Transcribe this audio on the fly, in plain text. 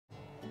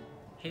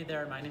Hey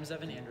there, my name is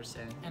Evan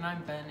Anderson, And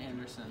I'm Ben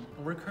Anderson.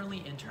 and we're currently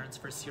interns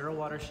for Sierra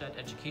Watershed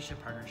Education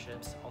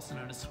Partnerships, also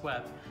known as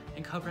SWEP,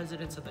 and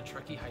co-presidents of the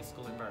Truckee High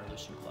School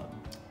Environmentation Club.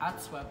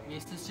 At SWEP, we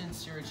assist in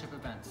stewardship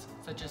events,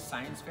 such as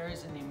science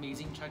fairs and the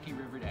amazing Truckee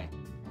River Day,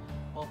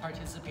 while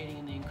participating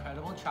in the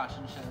incredible trash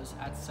and shows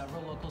at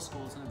several local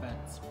schools and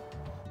events.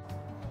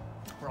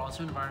 We're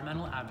also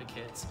environmental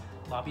advocates,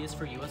 lobbyists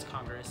for U.S.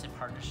 Congress in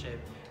partnership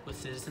with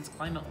Citizens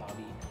Climate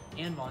Lobby,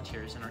 and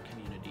volunteers in our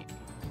community.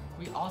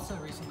 We also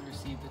recently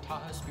received the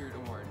Tahoe Spirit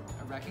Award,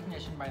 a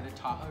recognition by the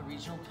Tahoe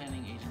Regional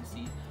Planning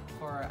Agency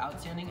for our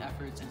outstanding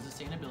efforts in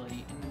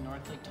sustainability in the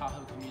North Lake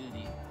Tahoe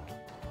community.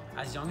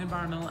 As young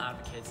environmental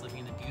advocates living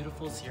in the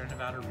beautiful Sierra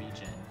Nevada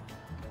region,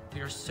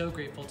 we are so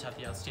grateful to have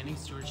the outstanding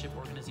stewardship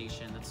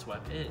organization that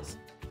SWEP is.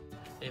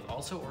 They've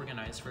also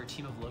organized for a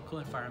team of local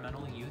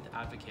environmental youth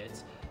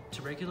advocates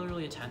to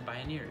regularly attend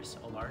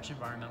Bioneers, a large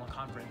environmental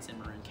conference in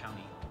Marin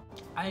County.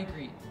 I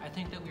agree. I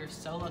think that we are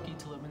so lucky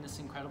to live in this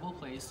incredible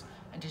place,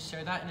 and to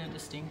share that in a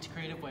distinct,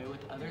 creative way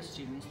with other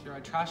students through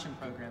our Trashing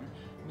program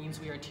means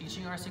we are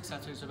teaching our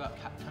successors about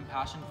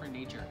compassion for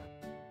nature.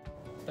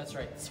 That's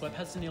right, SWEP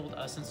has enabled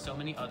us and so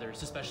many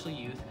others, especially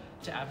youth,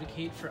 to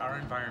advocate for our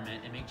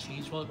environment and make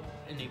change while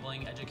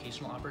enabling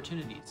educational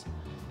opportunities.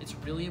 It's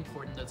really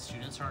important that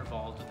students are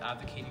involved with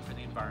advocating for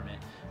the environment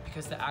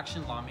because the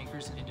action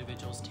lawmakers and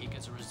individuals take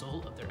as a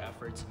result of their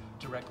efforts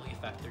directly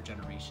affect their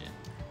generation.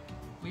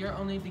 We are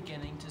only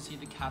beginning to see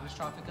the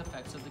catastrophic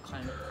effects of the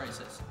climate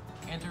crisis,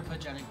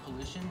 anthropogenic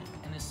pollution,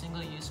 and the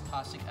single-use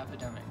plastic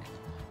epidemic.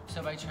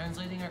 So by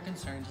translating our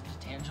concerns into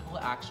tangible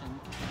action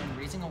and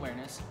raising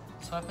awareness,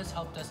 SWEP has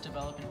helped us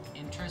develop an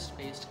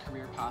interest-based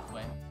career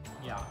pathway.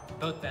 Yeah,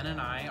 both Ben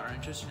and I are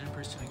interested in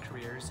pursuing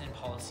careers in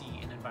policy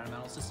and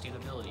environmental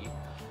sustainability,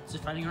 so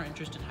finding our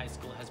interest in high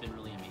school has been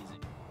really amazing.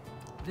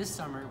 This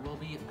summer, we'll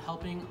be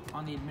helping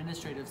on the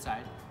administrative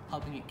side,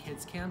 helping at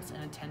kids camps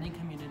and attending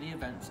community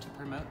events to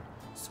promote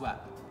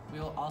SWEP. We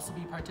will also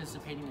be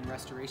participating in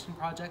restoration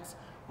projects,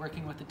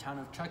 working with the town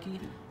of Truckee,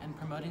 and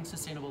promoting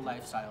sustainable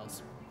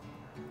lifestyles.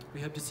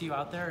 We hope to see you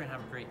out there and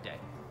have a great day.